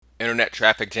Internet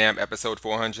Traffic Jam, episode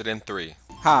 403.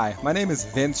 Hi, my name is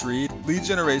Vince Reed, lead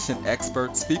generation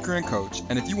expert, speaker, and coach.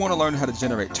 And if you want to learn how to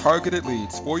generate targeted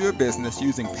leads for your business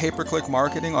using pay-per-click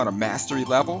marketing on a mastery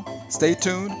level, stay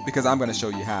tuned because I'm going to show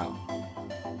you how.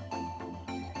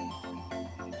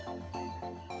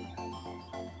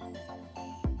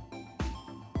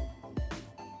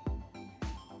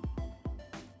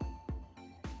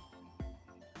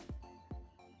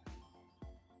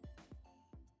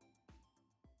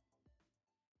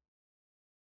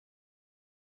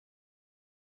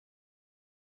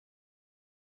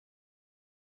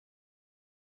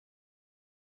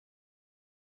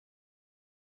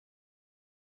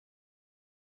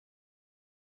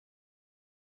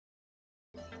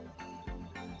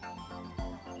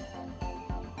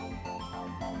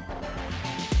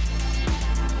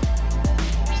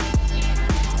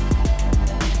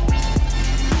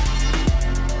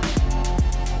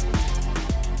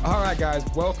 All right, guys,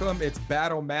 welcome. It's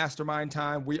Battle Mastermind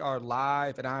time. We are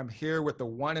live, and I'm here with the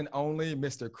one and only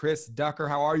Mr. Chris Ducker.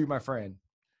 How are you, my friend?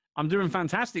 I'm doing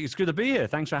fantastic. It's good to be here.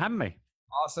 Thanks for having me.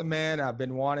 Awesome, man. I've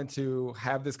been wanting to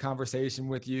have this conversation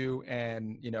with you.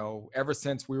 And, ever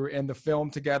since we were in the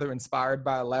film together, Inspired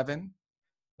by 11,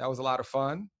 that was a lot of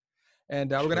fun.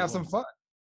 And we're going to have some fun.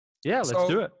 Yeah, let's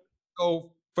do it.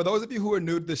 So for those of you who are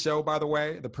new to the show, by the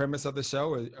way, the premise of the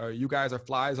show is you guys are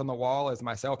flies on the wall as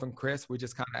myself and Chris. We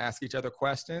just kind of ask each other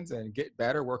questions and get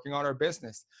better working on our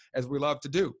business as we love to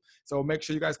do. So make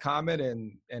sure you guys comment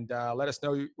and let us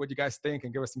know what you guys think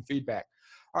and give us some feedback.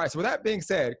 All right. So with that being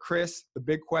said, Chris, the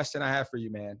big question I have for you,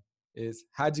 man, is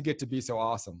how'd you get to be so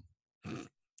awesome?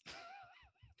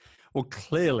 Well,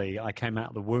 clearly I came out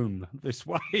of the womb this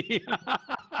way.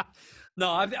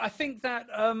 No, I think that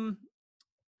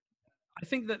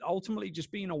ultimately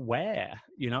just being aware,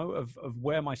 of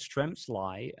where my strengths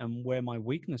lie and where my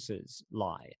weaknesses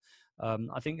lie.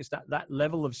 I think it's that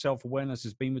level of self-awareness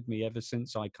has been with me ever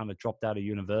since I kind of dropped out of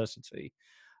university.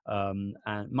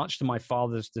 And much to my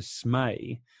father's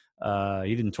dismay,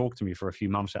 he didn't talk to me for a few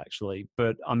months actually.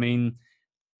 But I mean,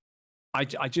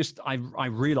 I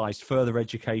realized further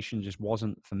education just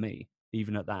wasn't for me,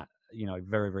 even at that,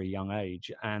 very, very young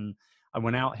age. And I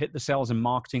went out, hit the sales and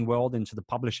marketing world into the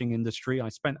publishing industry. I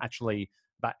spent actually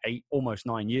about almost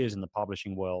 9 years in the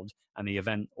publishing world and the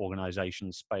event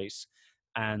organization space.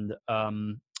 And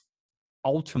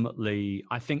ultimately,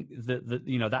 I think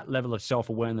that level of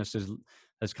self-awareness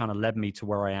has kind of led me to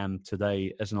where I am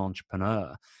today as an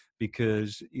entrepreneur.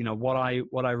 Because what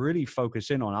I really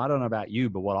focus in on, I don't know about you,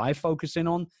 but what I focus in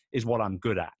on is what I'm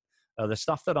good at. The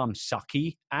stuff that I'm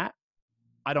sucky at,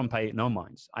 I don't pay it no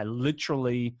minds. I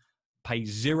literally pay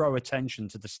zero attention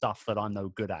to the stuff that I'm no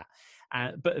good at.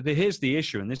 But here's the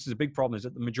issue, and this is a big problem, is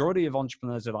that the majority of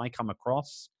entrepreneurs that I come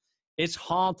across, it's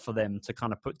hard for them to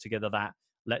kind of put together that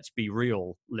let's be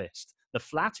real list. The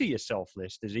flatter yourself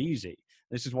list is easy.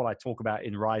 This is what I talk about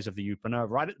in Rise of the Upreneur.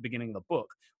 Right at the beginning of the book,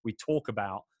 we talk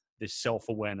about this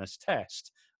self-awareness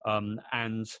test.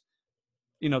 And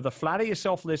the flatter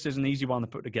yourself list is an easy one to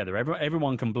put together.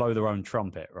 Everyone can blow their own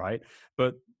trumpet, right?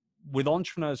 But with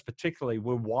entrepreneurs particularly,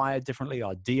 we're wired differently.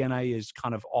 Our DNA is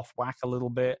kind of off whack a little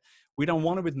bit. We don't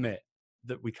want to admit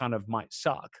that we kind of might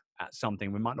suck at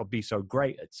something. We might not be so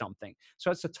great at something. So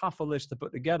it's a tougher list to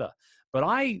put together. But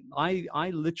I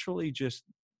literally just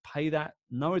pay that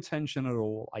no attention at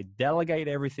all. I delegate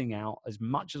everything out as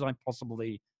much as I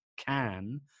possibly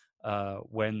can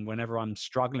whenever I'm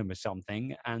struggling with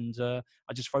something, and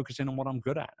I just focus in on what I'm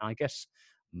good at. And I guess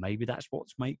maybe that's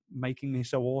what's making me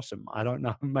so awesome. I don't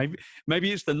know.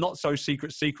 Maybe it's the not so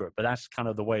secret, but that's kind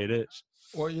of the way it is.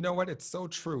 Well, you know what? It's so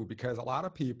true because a lot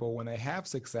of people, when they have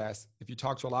success, if you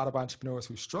talk to a lot of entrepreneurs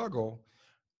who struggle,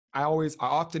 I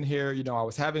often hear, I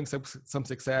was having some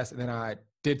success and then I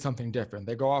did something different.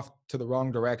 They go off to the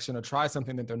wrong direction or try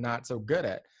something that they're not so good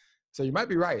at. So you might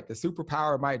be right. The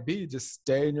superpower might be just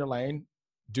stay in your lane,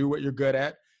 do what you're good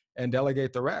at, and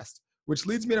delegate the rest. Which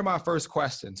leads me to my first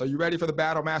question. So you ready for the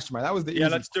battle mastermind? That was the easy. Yeah,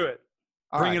 let's do it.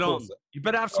 Bring it on. Cool. You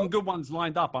better have some good ones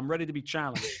lined up. I'm ready to be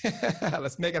challenged.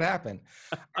 Let's make it happen.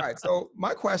 All right. So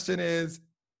my question is,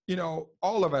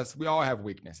 all of us, we all have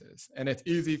weaknesses. And it's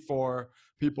easy for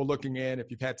people looking in,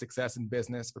 if you've had success in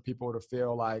business, for people to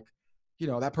feel like,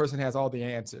 that person has all the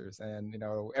answers and,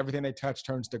 everything they touch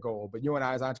turns to gold. But you and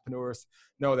I as entrepreneurs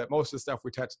know that most of the stuff we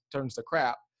touch turns to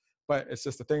crap. But it's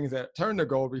just the things that turn to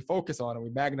gold we focus on and we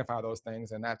magnify those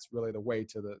things. And that's really the way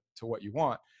to what you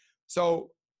want. So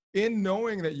in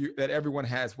knowing that everyone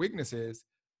has weaknesses,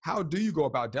 how do you go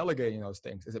about delegating those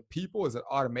things? Is it people? Is it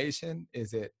automation?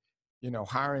 Is it,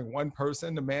 hiring one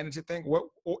person to manage a thing?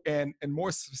 And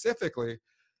more specifically,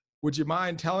 would you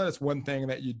mind telling us one thing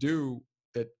that you do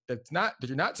that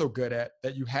you're not so good at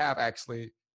that you have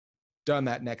actually done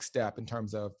that next step in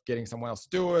terms of getting someone else to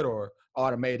do it or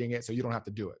automating it so you don't have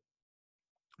to do it?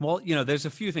 Well, there's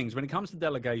a few things. When it comes to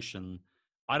delegation,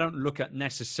 I don't look at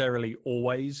necessarily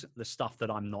always the stuff that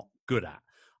I'm not good at.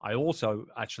 I also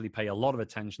actually pay a lot of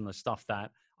attention to the stuff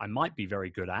that I might be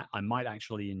very good at, I might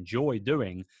actually enjoy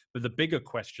doing. But the bigger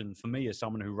question for me as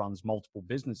someone who runs multiple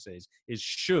businesses is,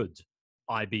 should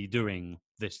I be doing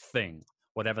this thing,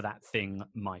 whatever that thing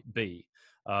might be?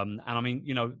 And I mean,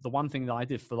 the one thing that I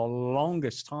did for the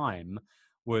longest time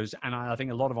was, and I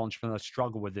think a lot of entrepreneurs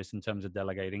struggle with this in terms of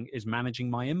delegating, is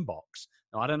managing my inbox.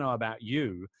 Now, I don't know about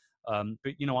you, but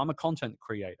I'm a content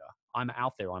creator. I'm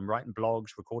out there. I'm writing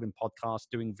blogs, recording podcasts,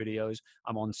 doing videos.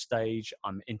 I'm on stage.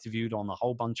 I'm interviewed on a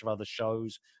whole bunch of other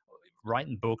shows,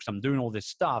 writing books. I'm doing all this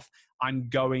stuff. I'm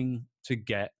going to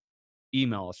get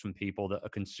emails from people that are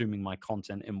consuming my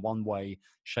content in one way,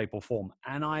 shape, or form.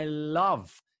 And I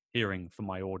love hearing from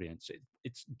my audience.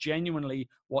 It's genuinely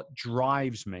what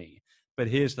drives me. But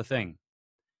here's the thing.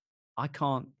 I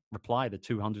can't reply to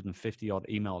 250 odd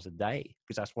emails a day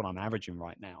because that's what I'm averaging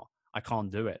right now. I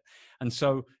can't do it. And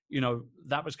so,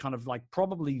 that was kind of like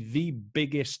probably the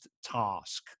biggest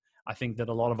task I think that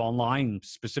a lot of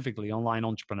specifically online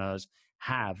entrepreneurs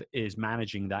have, is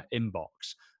managing that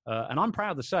inbox. And I'm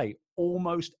proud to say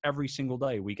almost every single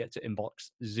day we get to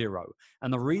inbox 0.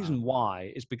 And the reason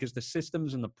why is because the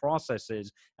systems and the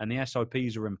processes and the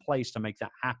SOPs are in place to make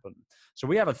that happen. So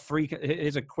we have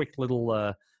here's a quick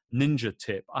little ninja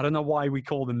tip. I don't know why we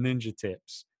call them ninja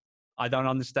tips. I don't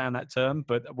understand that term,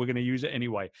 but we're going to use it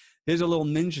anyway. Here's a little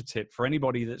ninja tip for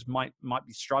anybody that might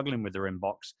be struggling with their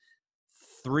inbox.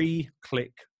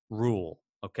 3-click rule.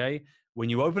 Okay. When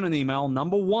you open an email,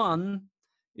 number 1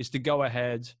 is to go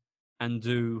ahead and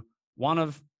do one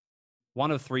of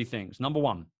 3 things. Number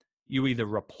 1, you either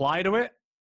reply to it,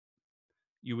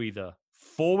 you either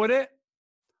forward it,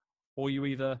 or you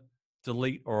either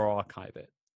delete or archive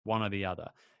it, one or the other.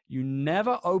 You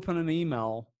never open an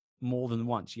email more than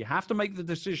once. You have to make the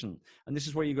decision. And this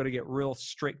is where you've got to get real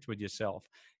strict with yourself.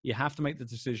 You have to make the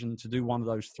decision to do one of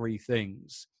those 3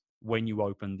 things when you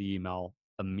open the email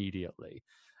immediately.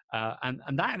 And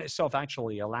that in itself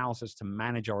actually allows us to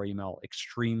manage our email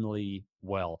extremely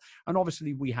well. And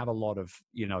obviously we have a lot of,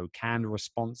 canned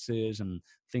responses and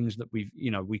things that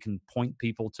we can point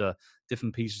people to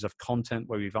different pieces of content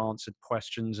where we've answered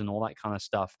questions and all that kind of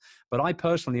stuff. But I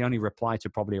personally only reply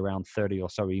to probably around 30 or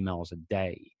so emails a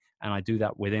day. And I do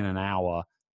that within an hour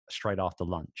straight after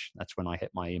lunch. That's when I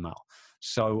hit my email.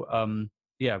 So,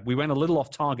 yeah, we went a little off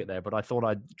target there, but I thought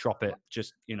I'd drop it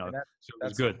just, so it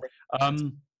was good.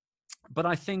 But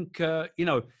I think, the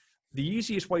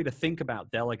easiest way to think about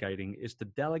delegating is to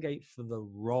delegate for the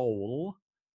role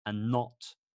and not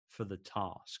for the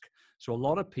task. So a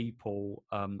lot of people,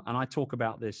 and I talk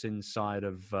about this inside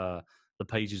of the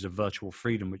pages of Virtual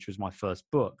Freedom, which was my first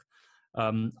book.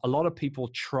 A lot of people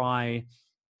try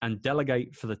and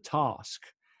delegate for the task.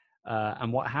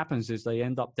 And what happens is they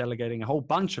end up delegating a whole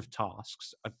bunch of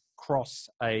tasks across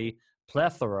a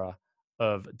plethora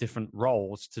of different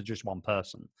roles to just one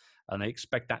person. And they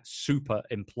expect that super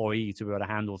employee to be able to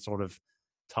handle sort of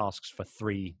tasks for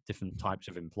 3 different types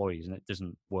of employees. And it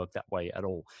doesn't work that way at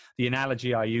all. The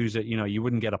analogy I use it, you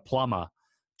wouldn't get a plumber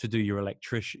to do your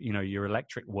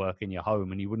electric work in your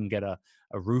home, and you wouldn't get a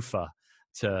roofer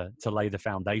to lay the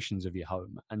foundations of your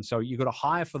home. And so you've got to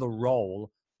hire for the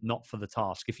role, not for the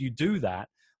task. If you do that,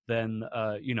 then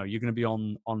you're going to be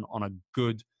on a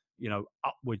good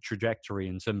upward trajectory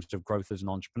in terms of growth as an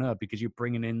entrepreneur, because you're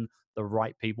bringing in the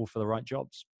right people for the right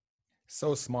jobs.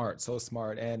 So smart, so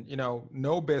smart. And,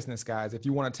 no business, guys, if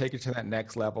you want to take it to that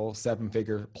next level,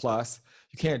 7-figure plus,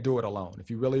 you can't do it alone. If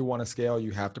you really want to scale,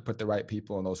 you have to put the right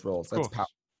people in those roles. That's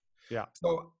powerful. Yeah.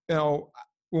 So,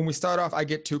 when we start off, I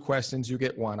get 2 questions, you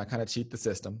get 1. I kind of cheat the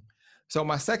system. So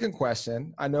my second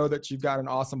question, I know that you've got an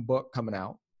awesome book coming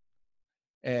out.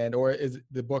 Or is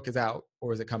the book is out,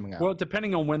 or is it coming out? Well,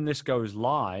 depending on when this goes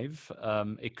live,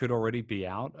 it could already be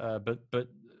out. But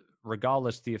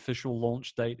regardless, the official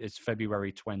launch date is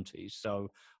February 20.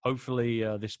 So hopefully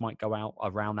this might go out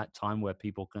around that time where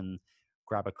people can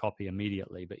grab a copy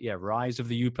immediately. But yeah, Rise of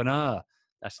the Youpreneur.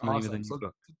 That's the name of the new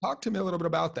book. Talk to me a little bit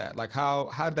about that. Like how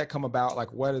did that come about?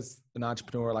 Like what is an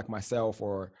entrepreneur like myself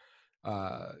or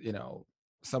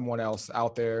someone else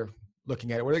out there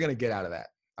looking at it? What are they going to get out of that?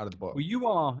 Out of the book?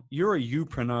 Well, you're a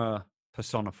youpreneur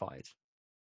personified.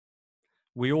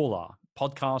 We all are.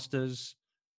 Podcasters,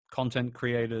 content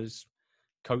creators,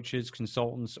 coaches,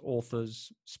 consultants,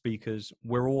 authors, speakers.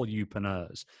 We're all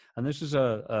youpreneurs. And this is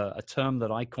a term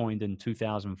that I coined in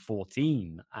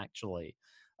 2014, actually.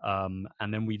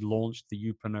 And then we launched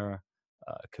the Upreneur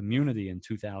community in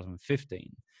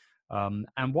 2015.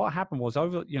 And what happened was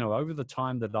over the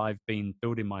time that I've been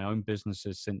building my own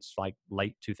businesses since like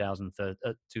late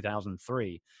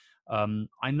 2003,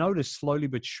 I noticed slowly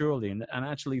but surely, and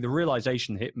actually the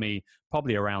realization hit me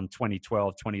probably around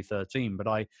 2012, 2013,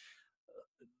 but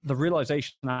the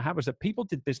realization I had was that people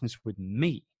did business with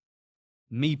me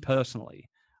personally,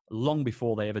 long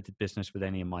before they ever did business with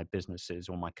any of my businesses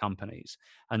or my companies.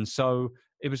 And so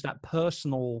it was that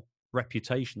personal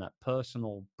reputation, that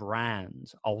personal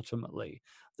brand ultimately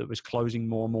that was closing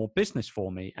more and more business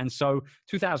for me. And so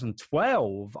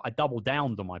 2012, I doubled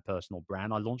down on my personal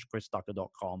brand. I launched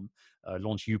chrisducker.com,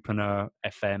 launched Upreneur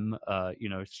FM,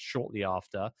 shortly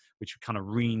after, which kind of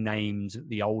renamed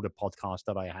the older podcast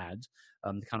that I had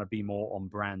to kind of be more on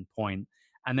brand point.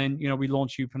 And then, we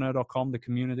launched upreneur.com, the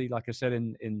community, like I said,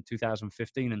 in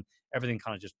 2015, and everything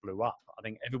kind of just blew up. I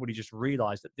think everybody just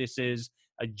realized that this is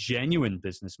a genuine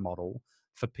business model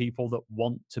for people that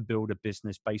want to build a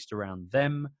business based around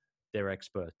them, their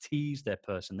expertise, their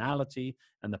personality,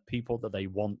 and the people that they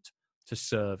want to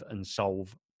serve and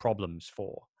solve problems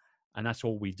for. And that's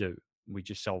all we do. We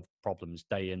just solve problems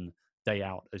day in, day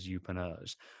out as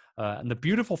upreneurs. And the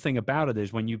beautiful thing about it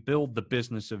is when you build the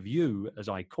business of you, as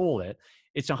I call it,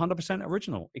 it's 100%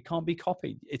 original. It can't be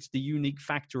copied. It's the unique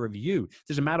factor of you. It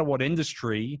doesn't matter what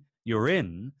industry you're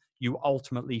in, you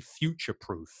ultimately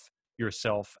future-proof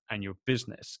yourself and your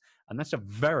business. And that's a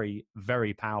very,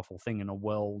 very powerful thing in a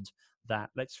world that,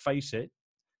 let's face it,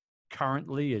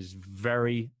 currently is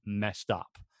very messed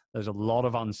up. There's a lot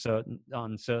of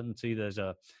uncertainty. There's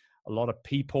a lot of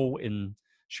people in,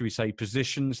 should we say,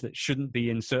 positions that shouldn't be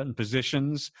in certain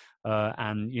positions.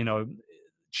 And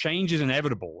change is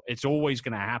inevitable. It's always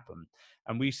going to happen.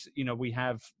 And we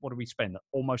have, what do we spend?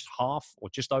 Almost half or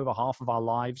just over half of our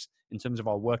lives in terms of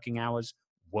our working hours,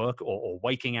 or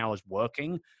waking hours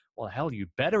working. Well, hell, you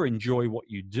better enjoy what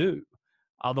you do.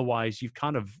 Otherwise, you've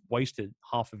kind of wasted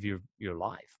half of your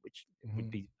life, which would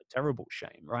be a terrible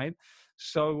shame, right?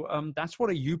 So that's what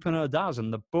a upreneur does.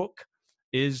 And the book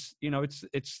is,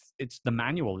 it's the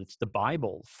manual, it's the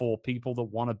Bible for people that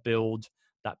want to build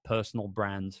that personal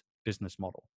brand business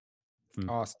model from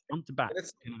front to back,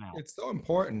 in and out. It's so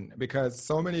important because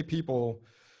so many people,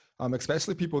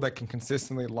 especially people that can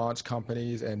consistently launch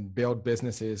companies and build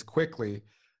businesses quickly,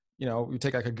 you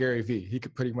take like a Gary Vee, he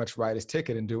could pretty much write his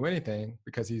ticket and do anything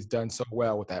because he's done so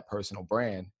well with that personal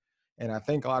brand. And I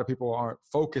think a lot of people aren't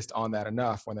focused on that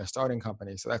enough when they're starting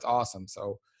companies. So that's awesome.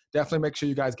 So definitely make sure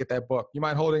you guys get that book. You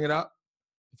mind holding it up?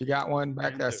 If you got one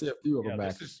back there, I see a few of them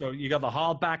back. So you got the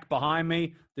hardback behind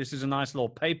me. This is a nice little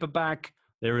paperback.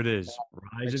 There it is.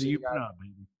 Rise of the Upreneur,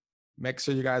 baby. Make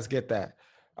sure you guys get that.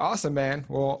 Awesome, man.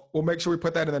 Well, we'll make sure we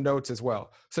put that in the notes as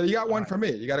well. So you got one for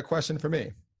me. You got a question for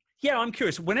me? Yeah, I'm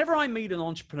curious. Whenever I meet an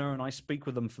entrepreneur and I speak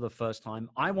with them for the first time,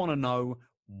 I want to know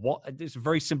it's a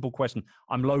very simple question.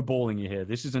 I'm lowballing you here.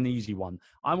 This is an easy one.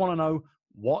 I want to know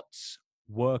what's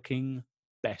working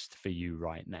best for you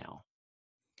right now.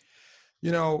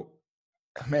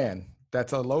 Man,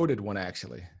 that's a loaded one,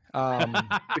 actually.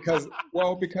 Because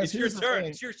it's your turn.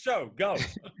 It's your show. Go.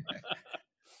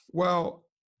 Well,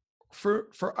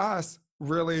 for us,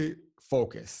 really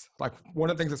focus. Like one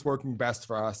of the things that's working best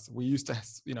for us, we used to,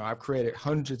 I've created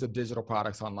hundreds of digital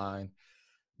products online,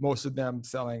 most of them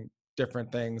selling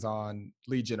different things on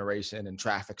lead generation and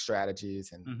traffic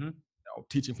strategies and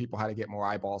teaching people how to get more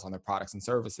eyeballs on their products and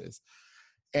services.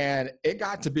 And it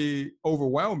got to be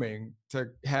overwhelming to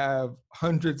have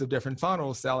hundreds of different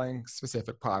funnels selling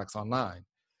specific products online.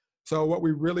 So what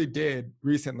we really did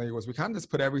recently was we kind of just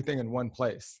put everything in one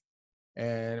place.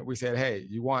 And we said, hey,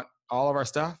 you want all of our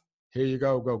stuff? Here you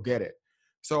go get it.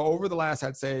 So over the last,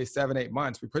 I'd say 7-8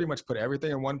 months, we pretty much put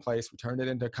everything in one place. We turned it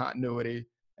into continuity,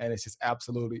 and it's just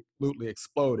absolutely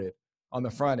exploded on the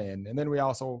front end. And then we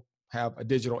also have a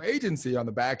digital agency on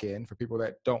the back end for people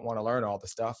that don't want to learn all the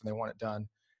stuff and they want it done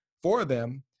for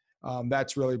them.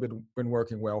 That's really been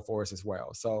working well for us as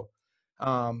well. So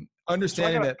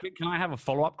understanding that. Can I have a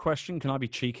follow-up question? Can I be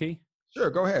cheeky? Sure,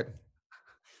 go ahead.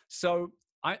 So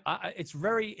it's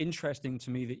very interesting to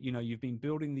me that, you've been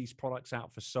building these products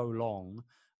out for so long,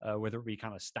 whether it be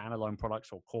kind of standalone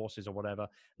products or courses or whatever.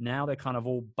 Now they're kind of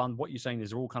all what you're saying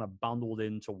is they're all kind of bundled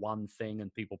into one thing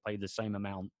and people pay the same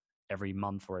amount every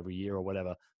month or every year or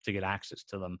whatever to get access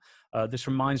to them. This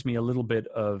reminds me a little bit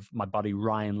of my buddy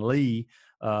Ryan Lee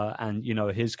and,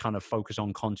 his kind of focus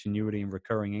on continuity and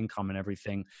recurring income and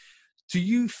everything. Do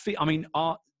you feel,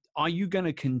 are you going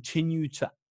to continue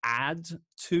to add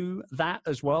to that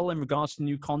as well in regards to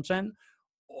new content?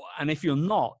 And if you're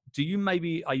not, are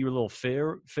you a little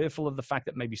fearful of the fact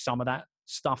that maybe some of that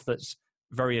stuff that's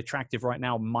very attractive right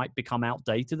now might become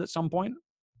outdated at some point?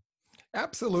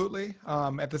 Absolutely.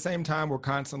 At the same time, we're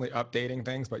constantly updating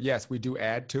things, but yes, we do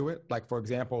add to it. Like, for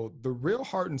example, the real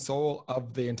heart and soul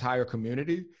of the entire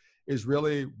community is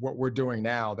really what we're doing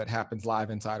now that happens live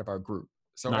inside of our group.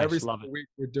 So every Nice, love single it. week,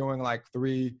 we're doing like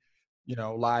three,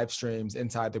 live streams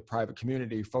inside the private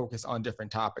community focused on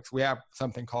different topics. We have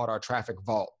something called our traffic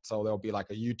vault. So there'll be like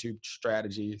a YouTube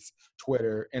strategies,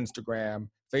 Twitter, Instagram,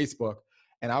 Facebook,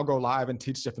 and I'll go live and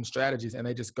teach different strategies, and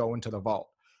they just go into the vault.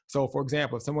 So, for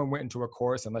example, if someone went into a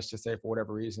course and let's just say for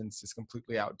whatever reason it's just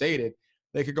completely outdated,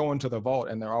 they could go into the vault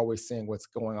and they're always seeing what's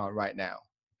going on right now.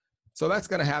 So that's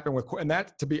going to happen and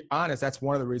that, to be honest, that's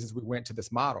one of the reasons we went to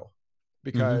this model,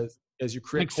 because as you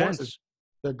create Makes courses, sense.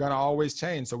 they're going to always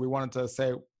change. So we wanted to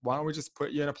say, why don't we just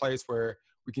put you in a place where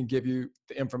we can give you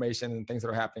the information and things that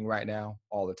are happening right now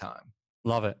all the time.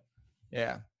 Love it.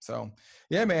 Yeah. So,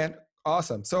 yeah, man.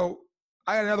 Awesome. So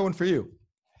I got another one for you.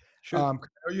 Shoot. I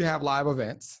know you have live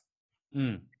events.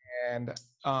 Mm. And,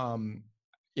 one,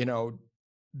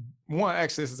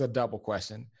 actually, this is a double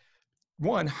question.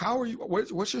 One,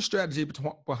 what's your strategy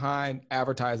behind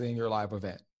advertising your live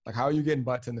event? Like, how are you getting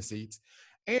butts in the seats?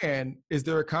 And is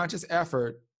there a conscious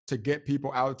effort to get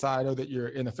people outside of that you're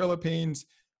in the Philippines?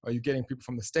 Are you getting people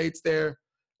from the States there?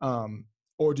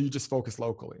 Or do you just focus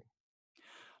locally?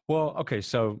 Well, okay,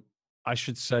 so I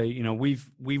should say,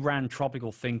 we ran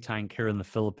Tropical Think Tank here in the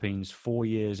Philippines 4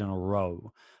 years in a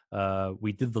row.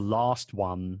 We did the last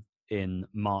one in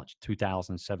March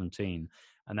 2017,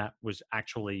 and that was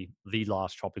actually the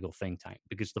last Tropical Think Tank,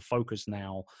 because the focus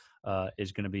now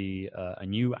is going to be a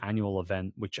new annual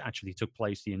event, which actually took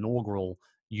place, the inaugural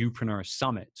Upreneur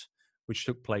Summit, which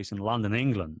took place in London,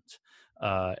 England,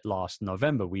 last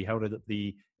November. We held it at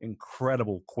the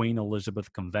incredible Queen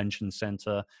Elizabeth Convention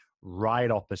Center, right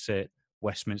opposite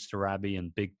Westminster Abbey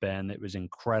and Big Ben. It was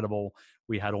incredible.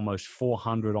 We had almost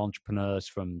 400 entrepreneurs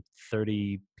from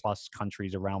 30 plus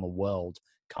countries around the world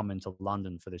come into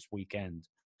London for this weekend.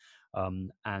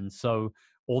 And so,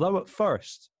 although at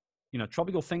first,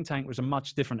 Tropical Think Tank was a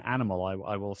much different animal,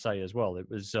 I will say as well. It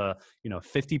was,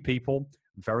 50 people,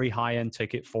 very high-end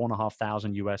ticket,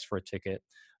 $4,500 US for a ticket,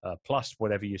 plus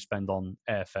whatever you spend on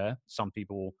airfare. Some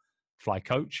people fly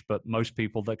coach, but most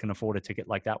people that can afford a ticket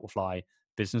like that will fly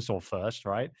business or first,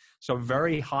 right? So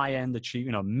very high-end,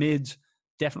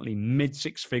 definitely mid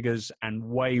six figures and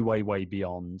way, way, way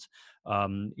beyond.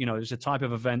 It's a type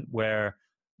of event where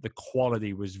the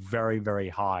quality was very, very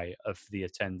high of the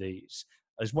attendees,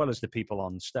 as well as the people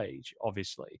on stage,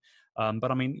 obviously.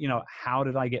 But I mean, how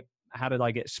did I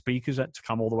get speakers to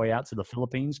come all the way out to the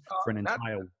Philippines for an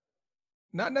entire?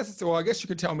 Not necessarily. Well, I guess you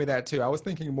could tell me that too. I was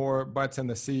thinking more butts in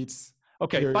the seats.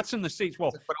 Okay, Period. butts in the seats.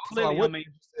 Well, but also clearly,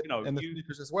 and the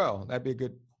speakers as well. That'd be a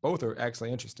good. Both are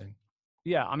actually interesting.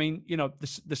 Yeah, I mean,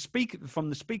 from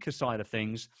the speaker side of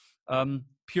things,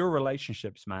 pure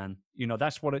relationships, man.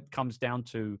 That's what it comes down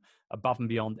to, above and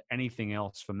beyond anything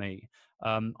else for me.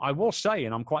 I will say,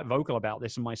 and I'm quite vocal about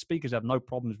this, and my speakers have no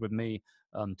problems with me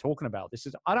talking about this,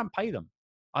 is I don't pay them.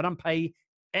 I don't pay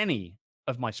any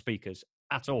of my speakers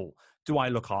at all. Do I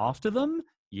look after them?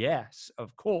 Yes,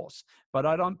 of course, but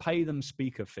I don't pay them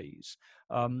speaker fees.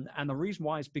 And the reason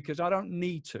why is because I don't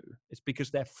need to. It's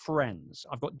because they're friends.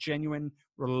 I've got genuine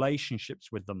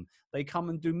relationships with them. They come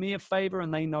and do me a favor,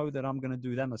 and they know that I'm going to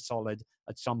do them a solid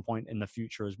at some point in the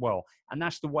future as well. And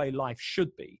that's the way life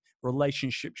should be.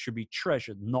 Relationships should be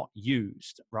treasured, not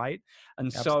used, right? And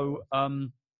Absolutely. so,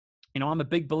 I'm a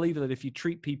big believer that if you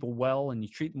treat people well and you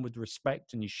treat them with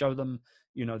respect and you show them,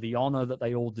 the honor that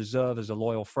they all deserve as a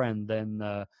loyal friend, then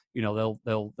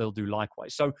they'll do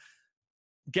likewise. So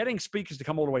getting speakers to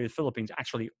come all the way to the Philippines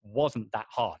actually wasn't that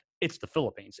hard. It's the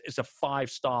Philippines. It's a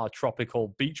 5-star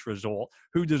tropical beach resort.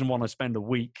 Who doesn't want to spend a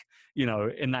week,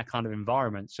 in that kind of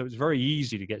environment? So it's very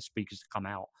easy to get speakers to come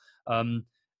out.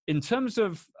 In terms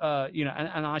of,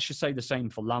 and I should say the same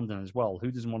for London as well. Who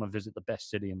doesn't want to visit the best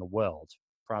city in the world?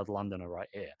 Proud Londoner right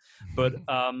here. But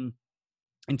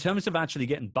in terms of actually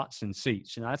getting butts in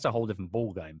seats, that's a whole different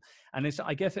ball game. And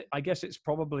I guess it's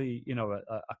probably,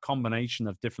 a combination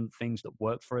of different things that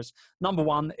work for us. Number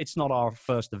one, it's not our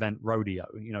first event rodeo.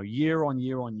 Year on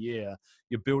year on year,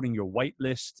 you're building your wait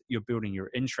list, you're building your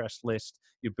interest list,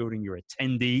 you're building your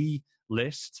attendee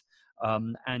list.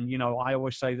 And I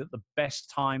always say that the best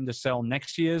time to sell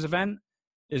next year's event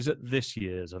is at this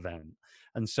year's event.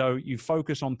 And so you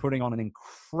focus on putting on an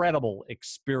incredible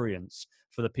experience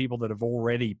for the people that have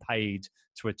already paid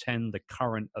to attend the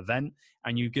current event,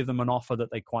 and you give them an offer that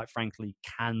they quite frankly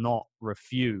cannot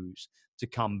refuse to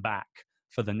come back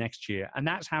for the next year. And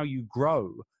that's how you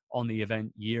grow on the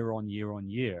event year on year on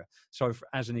year. So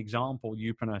as an example,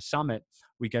 Upreneur Summit,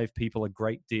 we gave people a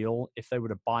great deal if they were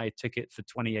to buy a ticket for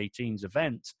 2018's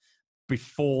event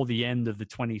before the end of the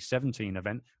 2017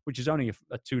 event, which is only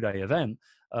a 2-day event.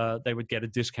 They would get a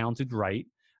discounted rate,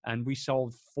 and we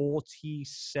sold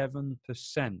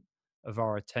 47% of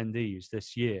our attendees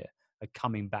this year are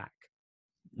coming back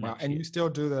Wow. next And year. you still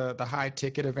do the high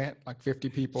ticket event, like 50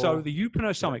 So people? the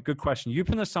Upreneur Summit, good question.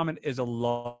 Upreneur Summit is a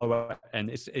lower, and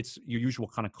it's your usual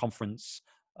kind of conference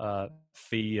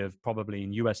fee of probably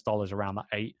in US dollars around the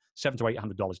 $700 to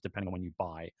 $800, depending on when you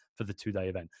buy for the 2-day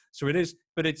event. So it is,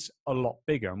 but it's a lot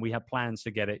bigger, and we have plans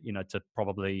to get it, to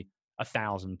probably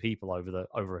 1,000 people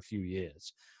over a few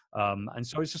years. And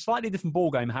so it's a slightly different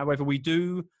ballgame. However, we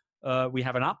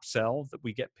have an upsell that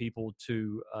we get people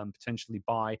to potentially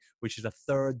buy, which is a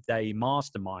 3rd-day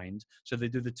mastermind. So they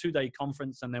do the 2-day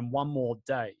conference and then one more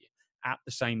day at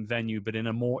the same venue, but in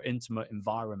a more intimate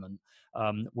environment,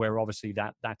 where obviously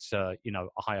that's a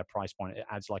higher price point. It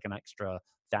adds like an extra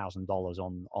 $1,000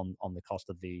 on the cost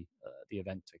of the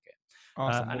event ticket,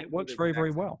 Awesome. and We it do works the very, exact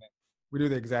very same well. thing. We do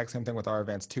the exact same thing with our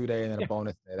events, 2-day and then a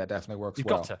bonus day. That definitely works You've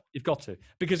well. got to,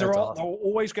 because That's there are awesome.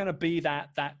 always going to be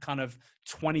that kind of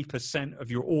 20% of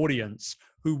your audience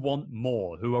who want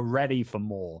more, who are ready for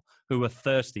more, who are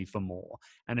thirsty for more.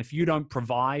 And if you don't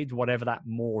provide whatever that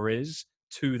more is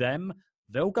to them,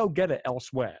 they'll go get it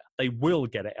elsewhere. They will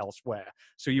get it elsewhere.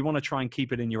 So you want to try and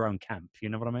keep it in your own camp. You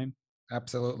know what I mean?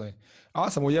 Absolutely.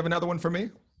 Awesome. Well, you have another one for me?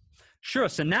 Sure.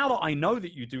 So now that I know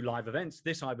that you do live events,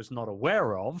 this I was not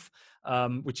aware of,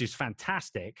 which is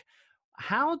fantastic.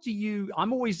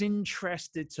 I'm always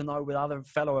interested to know with other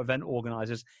fellow event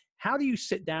organizers, how do you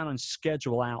sit down and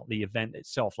schedule out the event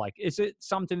itself? Like, is it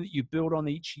something that you build on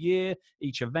each year,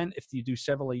 each event, if you do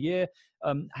several a year?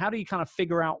 How do you kind of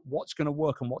figure out what's going to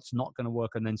work and what's not going to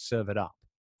work and then serve it up?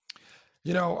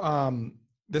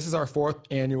 This is our 4th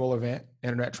annual event,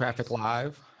 Internet Traffic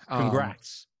Live.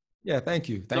 Congrats. Yeah, thank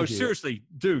you. No, Thank you. seriously,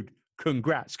 dude,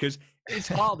 congrats, because it's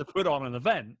hard to put on an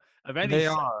event of any They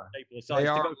shape, are. shape or They size to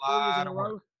are go a 4 years lot in a of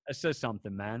work. row. That says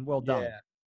something, man. Well done. Yeah.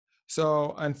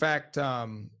 So, in fact,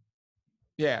 so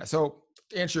to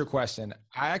answer your question,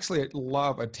 I actually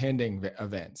love attending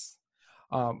events.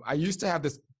 I used to have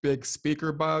this big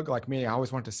speaker bug, like me. I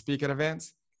always wanted to speak at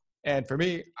events. And for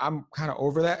me, I'm kind of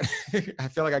over that. I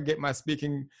feel like I get my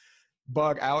speaking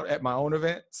bug out at my own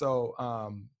event. So,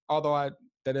 although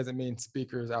that doesn't mean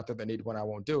speakers out there that need one, I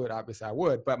won't do it. Obviously, I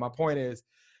would. But my point is,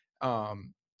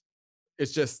 um,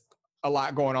 it's just a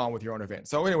lot going on with your own event.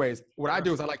 So anyways, what I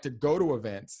do is I like to go to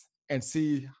events and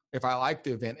see if I like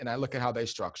the event, and I look at how they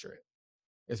structure it,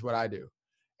 is what I do.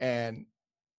 And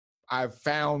I've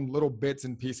found little bits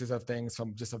and pieces of things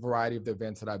from just a variety of the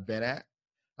events that I've been at.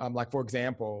 Like, for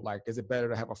example, like, is it better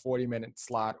to have a 40-minute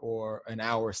slot or an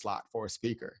hour slot for a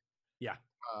speaker? Yeah.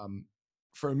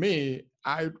 For me,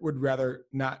 I would rather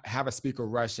not have a speaker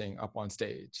rushing up on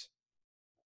stage.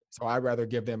 So I'd rather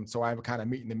give them, so I kind of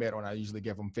meet in the middle, and I usually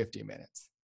give them 50 minutes.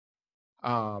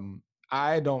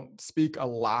 I don't speak a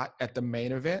lot at the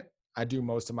main event. I do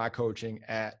most of my coaching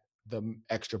at the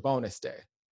extra bonus day.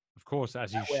 Of course,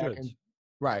 as you should.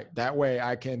 Right. That way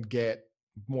I can get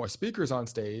more speakers on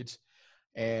stage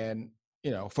and,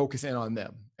 focus in on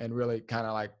them and really kind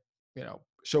of like,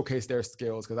 showcase their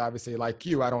skills. Because obviously, like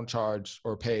you, I don't charge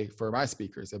or pay for my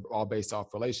speakers. They're all based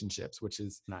off relationships, which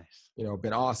is nice.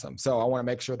 Been awesome. So I want to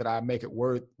make sure that I make it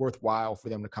worthwhile for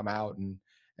them to come out and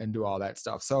do all that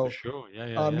stuff. So for sure.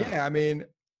 I mean,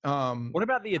 what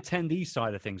about the attendee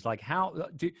side of things? Like, how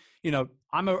do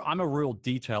I'm a real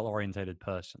detail oriented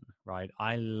person, right?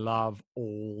 I love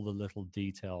all the little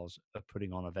details of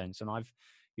putting on events, and I've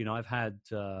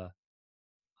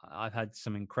had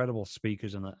some incredible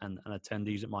speakers and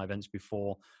attendees at my events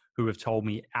before who have told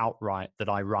me outright that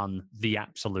I run the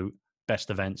absolute best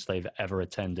events they've ever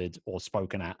attended or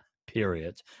spoken at,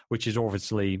 period, which is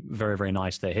obviously very, very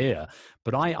nice to hear.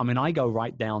 But I go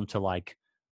right down to, like,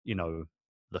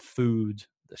 the food,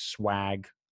 the swag,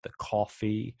 the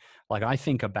coffee. Like, I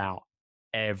think about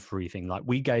everything. Like,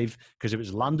 because it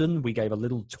was London, we gave a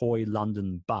little toy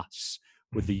London bus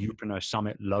with the Upreneur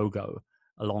Summit logo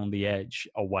along the edge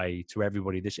away to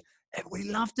everybody. Everybody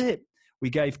loved it.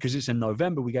 Because it's in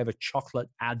November, we gave a chocolate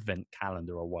advent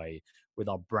calendar away with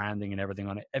our branding and everything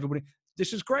on it. Everybody,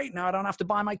 this is great. Now I don't have to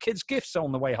buy my kids gifts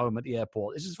on the way home at the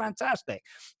airport. This is fantastic.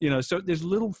 So there's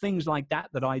little things like that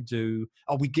I do.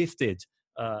 Oh, we gifted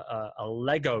a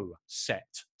Lego set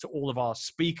to all of our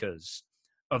speakers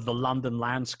of the London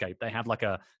landscape. They had like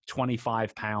a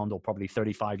 25 pound or probably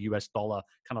 $35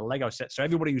 kind of Lego set. So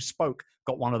everybody who spoke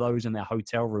got one of those in their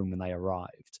hotel room when they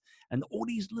arrived. And all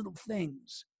these little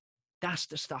things That's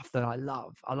the stuff that I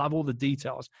love. I love all the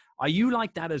details. Are you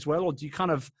like that as well, or do you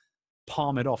kind of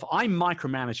palm it off? I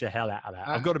micromanage the hell out of that.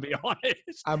 I've got to be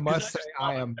honest. I 'Cause must say just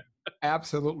I love am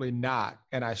absolutely not,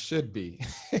 and I should be.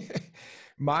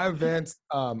 My events,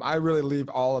 I really leave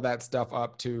all of that stuff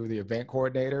up to the event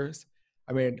coordinators.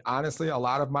 I mean, honestly, a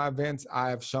lot of my events,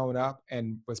 I've shown up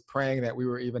and was praying that we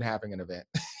were even having an event.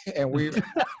 And it.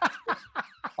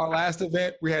 our last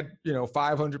event, we had,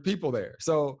 500 people there.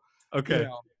 So, you Okay.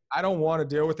 know, I don't want to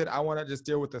deal with it. I want to just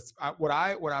deal with this. What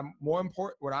I'm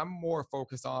more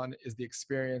focused on is the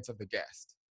experience of the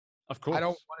guest. Of I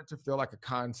don't course. want it to feel like a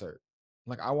concert.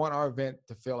 Like I want our event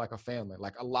to feel like a family.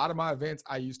 Like a lot of my events,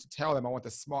 I used to tell them I want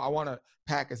to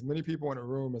pack as many people in a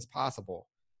room as possible.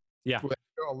 Yeah. So they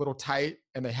feel a little tight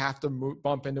and they have to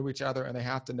bump into each other and they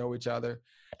have to know each other.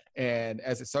 And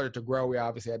as it started to grow, we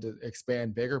obviously had to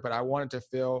expand bigger, but I wanted to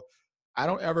feel, I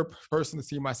don't ever personally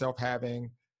see myself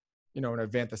having, an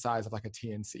event the size of like a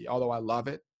TNC. Although I love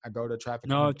it. I go to traffic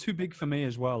No, convention. too big for me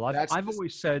as well. I've That's I've just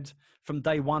always said from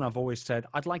day one, I've always said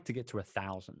I'd like to get to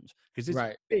 1,000 because it's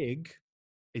right. big.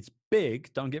 It's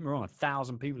big. Don't get me wrong.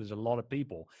 1,000 people is a lot of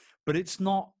people, but it's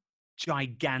not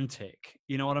gigantic.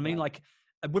 You know what I mean? Right.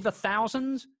 Like with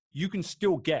 1,000, you can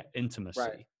still get Right.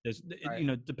 intimacy. There's,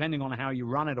 Right. depending on how you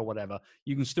run it or whatever,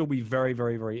 you can still be very,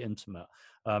 very, very intimate.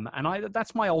 And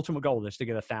that's my ultimate goal is to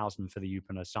get 1,000 for the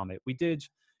Upreneur Summit. We did,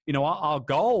 our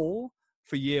goal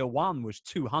for year one was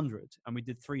 200 and we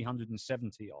did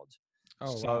 370 odd.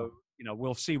 Oh, wow. So,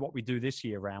 we'll see what we do this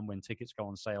year round when tickets go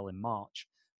on sale in March.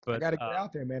 I But got to get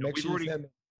out there, man. Make we've sure you already, send me.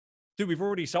 dude, we've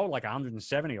already sold like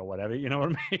 170 or whatever. You know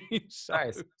what I mean? So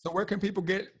Nice. So where can people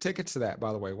get tickets to that,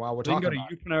 by the way, while we're they can talking go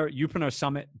about it? to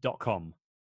upreneursummit.com.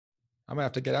 I'm gonna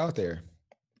have to get out there.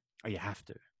 Oh, you have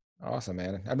to. Awesome,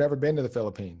 man. I've never been to the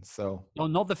Philippines, so No,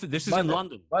 not this is in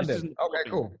London. This London. isn't the Okay,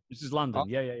 Philippines. cool. This is London.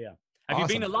 Yeah, yeah, yeah. Have you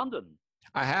been Awesome. to London?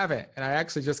 I haven't, and I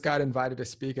actually just got invited to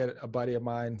speak at a buddy of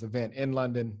mine's event in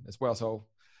London as well. So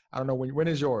I don't know when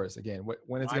is yours again?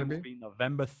 When is it Mine gonna will be? be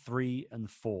November 3 and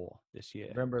 4 this year.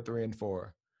 November 3 and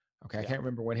 4. Okay, I Yeah. can't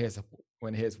remember when his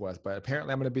was, but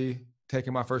apparently I'm gonna be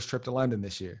taking my first trip to London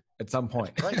this year at some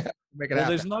point. Great. Make it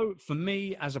Well, happen. for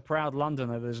me as a proud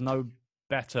Londoner, there's no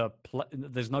better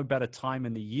time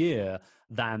in the year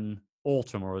than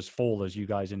autumn or as fall as you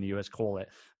guys in the US call it,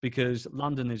 because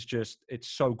London is it's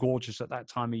so gorgeous at that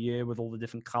time of year with all the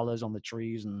different colors on the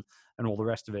trees and all the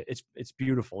rest of it. It's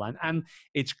beautiful and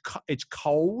it's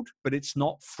cold, but it's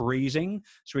not freezing.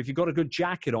 So if you've got a good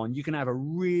jacket on, you can have a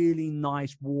really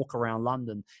nice walk around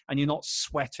London and you're not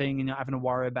sweating and you're not having to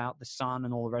worry about the sun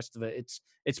and all the rest of it.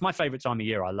 It's my favorite time of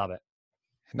year. I love it.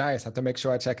 Nice. I have to make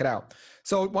sure I check it out.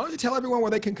 So why don't you tell everyone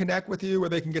where they can connect with you, where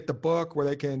they can get the book, where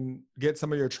they can get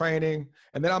some of your training,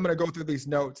 and then I'm going to go through these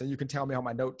notes, and you can tell me how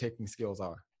my note-taking skills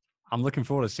are. I'm looking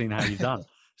forward to seeing how you've done.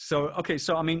 So, okay.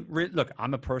 So, I mean, look,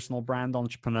 I'm a personal brand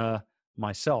entrepreneur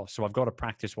myself. So I've got to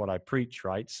practice what I preach,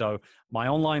 right? So my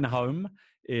online home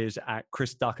is at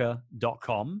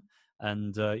chrisducker.com.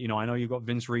 And, I know you've got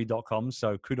vincereed.com.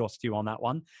 So kudos to you on that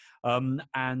one.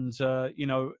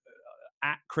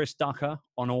 At Chris Ducker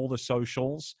on all the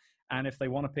socials. And if they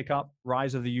want to pick up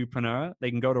Rise of the Upreneur,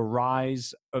 they can go to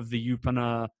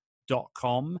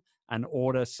riseoftheupreneur.com and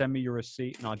send me your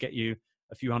receipt, and I'll get you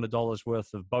a few $100s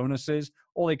worth of bonuses,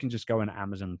 or they can just go into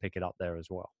Amazon and pick it up there as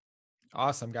well.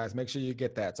 Awesome, guys. Make sure you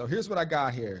get that. So here's what I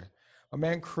got here. My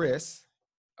man Chris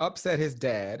upset his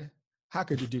dad. How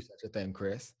could you do such a thing,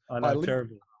 Chris? I know,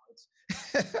 terrible.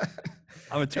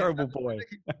 I'm a terrible boy.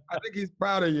 I think he's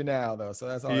proud of you now, though. So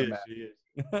that's all that matters. He is.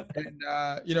 And,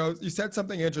 you said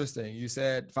something interesting. You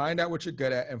said, find out what you're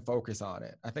good at and focus on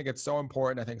it. I think it's so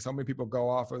important. I think so many people go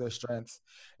off of their strengths.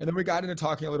 And then we got into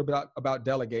talking a little bit about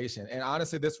delegation. And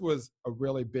honestly, this was a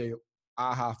really big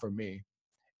aha for me.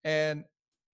 And,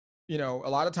 a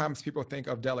lot of times people think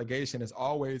of delegation as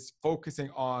always focusing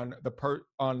on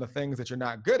the things that you're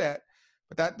not good at,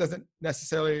 but that doesn't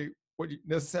necessarily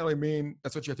mean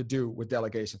that's what you have to do with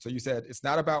delegation. So you said it's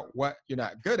not about what you're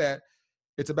not good at.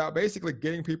 It's about basically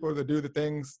getting people to do the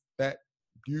things that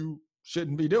you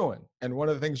shouldn't be doing. And one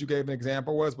of the things you gave an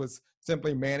example was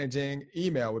simply managing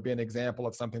email would be an example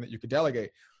of something that you could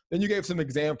delegate. Then you gave some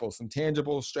examples, some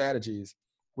tangible strategies,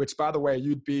 which, by the way,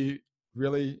 you'd be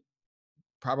really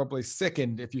probably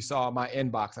sickened if you saw my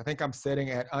inbox. I think I'm sitting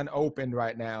at unopened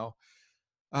right now.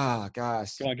 Ah,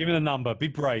 gosh. Come on, give me the number. Be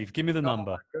brave. Give me the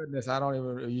number. My goodness,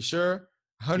 are you sure?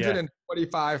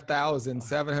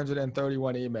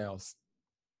 125,731 emails.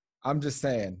 I'm just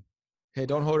saying, hey,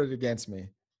 don't hold it against me.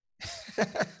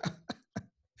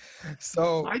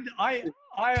 So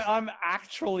I'm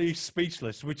actually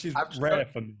speechless, which is I've, rare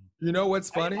for me. you know what's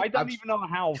funny? I don't even know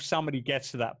how somebody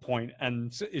gets to that point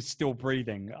and is still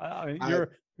breathing. I mean, I,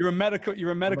 you're a medical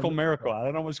miracle. miracle. I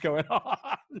don't know what's going on.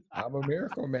 I'm a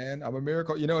miracle, man. I'm a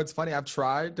miracle. You know, it's funny. I've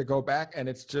tried to go back, and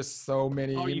it's just so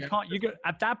many Oh, you emails. can't. You get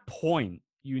at that point.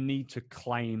 You need to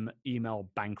claim email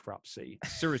bankruptcy.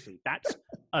 Seriously, that's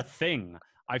a thing.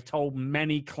 I've told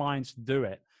many clients to do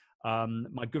it.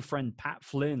 My good friend Pat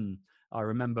Flynn, I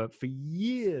remember for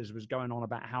years was going on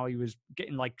about how he was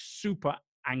getting like super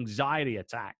anxiety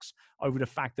attacks over the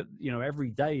fact that every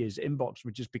day his inbox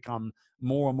would just become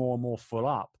more and more and more full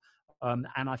up. And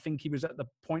I think he was at the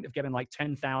point of getting like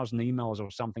 10,000 emails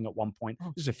or something at one point.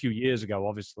 This is a few years ago,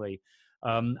 obviously.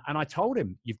 And I told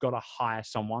him, you've got to hire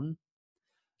someone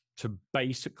to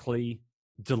basically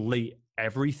delete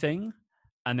everything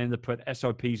and then to put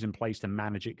SOPs in place to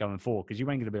manage it going forward, because you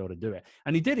ain't going to be able to do it.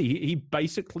 And he did. He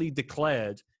basically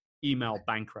declared email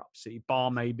bankruptcy,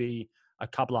 bar maybe a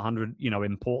couple of hundred,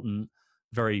 important,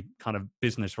 very kind of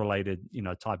business related,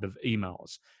 type of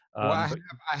emails. Well, I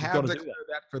you've have got to do declared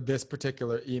that for this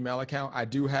particular email account. I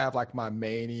do have like my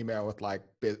main email with like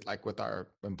with our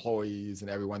employees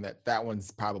and everyone. That one's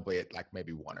probably at like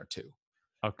maybe one or two.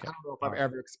 Okay. I don't know if I've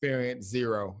ever experienced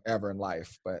zero ever in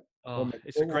life, but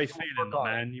it's a great feeling,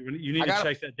 man. You need to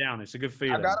chase that down. It's a good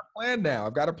feeling. I've got a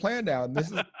plan now. And this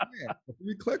is the plan.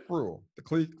 The 3-click rule. The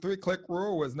 3-click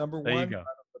rule was number one. There you go.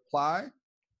 Reply.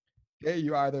 Okay,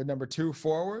 you either number 2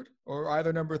 forward, or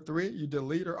either number 3 you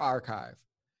delete or archive.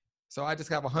 So I just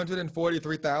have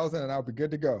 143,000, and I'll be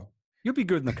good to go. You'll be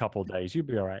good in a couple of days. You'll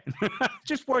be all right.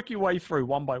 Just work your way through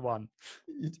one by one.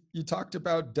 You talked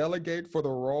about delegate for the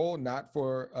role, not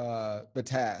for the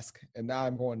task. And now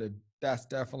that's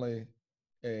definitely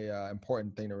a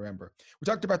important thing to remember. We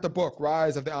talked about the book,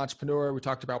 Rise of the Entrepreneur. We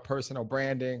talked about personal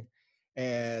branding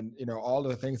and, all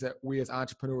of the things that we as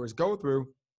entrepreneurs go through.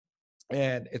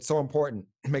 And it's so important.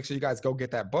 Make sure you guys go get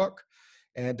that book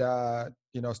and,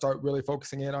 start really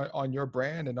focusing in on your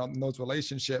brand and on those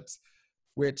relationships,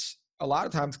 which a lot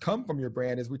of times come from your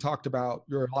brand. As we talked about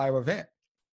your live event.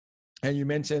 And you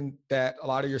mentioned that a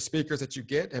lot of your speakers that you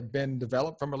get have been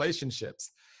developed from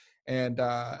relationships. And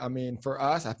for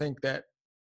us, I think that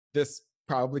this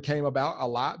probably came about a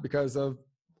lot because of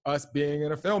us being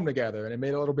in a film together, and it made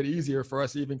it a little bit easier for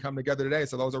us to even come together today.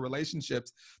 So those are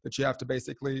relationships that you have to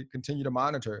basically continue to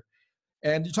monitor.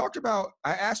 And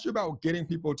I asked you about getting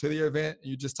people to the event.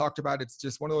 You just talked about it's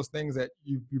just one of those things that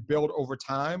you build over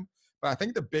time. But I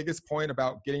think the biggest point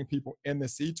about getting people in the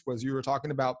seats was you were talking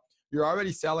about you're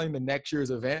already selling the next year's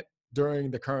event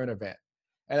during the current event.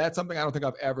 And that's something I don't think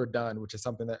I've ever done, which is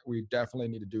something that we definitely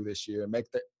need to do this year and make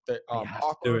the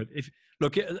offer. Do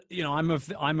it. I'm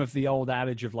of the old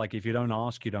adage of like, if you don't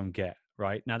ask, you don't get,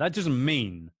 right? Now, that doesn't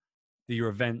mean that your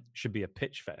event should be a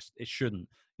pitch fest. It shouldn't.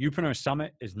 Youpreneur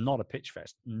Summit is not a pitch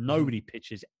fest. Nobody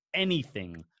pitches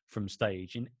anything from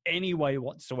stage in any way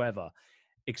whatsoever,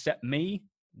 except me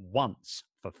once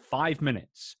for 5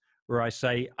 minutes, where I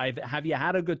say, have you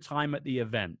had a good time at the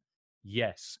event?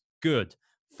 Yes. Good.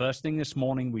 First thing this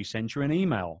morning, we sent you an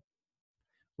email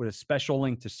with a special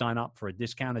link to sign up for a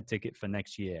discounted ticket for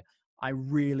next year. I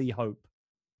really hope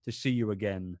to see you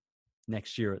again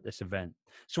next year at this event.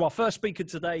 So our first speaker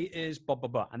today is blah, blah,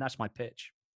 blah, and that's my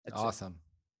pitch. That's awesome.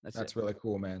 That's it. Really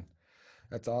cool, man.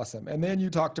 That's awesome. And then you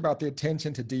talked about the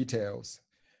attention to details,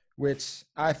 which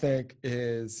I think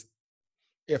is,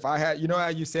 if I had, how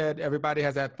you said everybody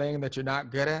has that thing that you're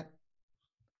not good at?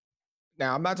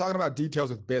 Now, I'm not talking about details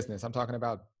with business. I'm talking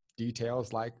about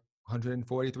details like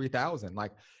 143,000.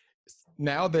 Like,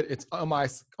 now that it's on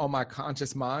my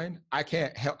conscious mind, I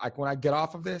can't help, like when I get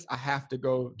off of this, I have to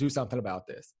go do something about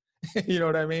this. You know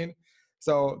what I mean?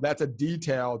 So that's a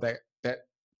detail that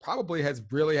probably has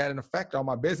really had an effect on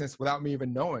my business without me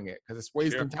even knowing it, because it's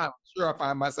wasting time. I'm sure I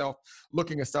find myself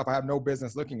looking at stuff I have no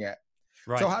business looking at.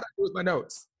 Right. So how did I do with my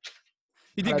notes?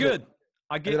 You did good.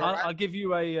 I'll give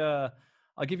you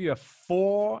a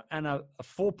 4 and a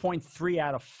 4.3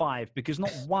 out of 5, because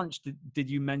not once did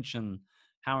you mention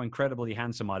how incredibly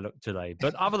handsome I look today.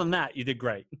 But other than that, you did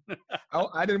great.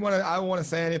 I don't want to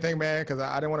say anything, man, because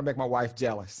I didn't want to make my wife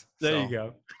jealous. There you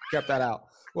go. Kept that out.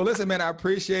 Well, listen, man, I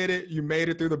appreciate it. You made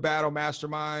it through the battle,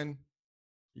 Mastermind.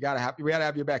 We gotta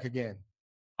have you back again.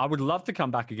 I would love to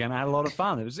come back again. I had a lot of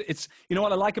fun. It's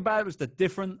what I like about it was the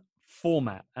different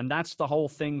format, and that's the whole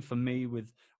thing for me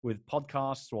with with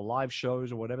podcasts or live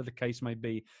shows or whatever the case may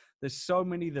be. There's so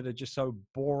many that are just so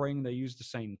boring. They use the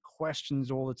same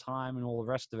questions all the time and all the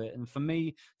rest of it. And for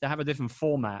me to have a different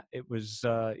format, it was,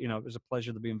 it was a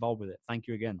pleasure to be involved with it. Thank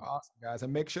you again. Awesome, guys.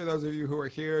 And make sure those of you who are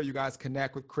here, you guys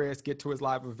connect with Chris, get to his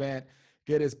live event,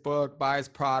 get his book, buy his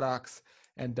products,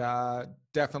 and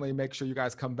definitely make sure you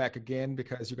guys come back again,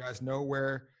 because you guys know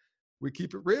where we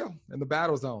keep it real in the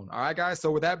battle zone. All right, guys.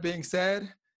 So with that being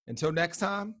said, until next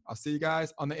time, I'll see you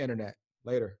guys on the internet.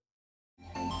 Later.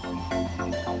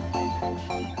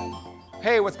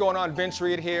 Hey, what's going on? Vince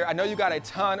Reed here. I know you got a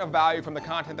ton of value from the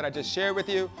content that I just shared with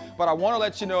you, but I want to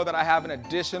let you know that I have an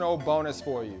additional bonus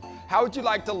for you. How would you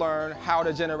like to learn how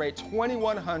to generate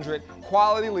 2,100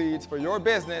 quality leads for your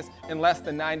business in less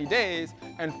than 90 days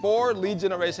and 4 lead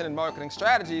generation and marketing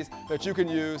strategies that you can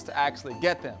use to actually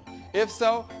get them? If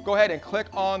so, go ahead and click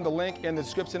on the link in the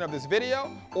description of this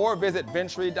video or visit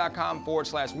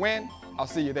vincereed.com/win. I'll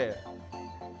see you there.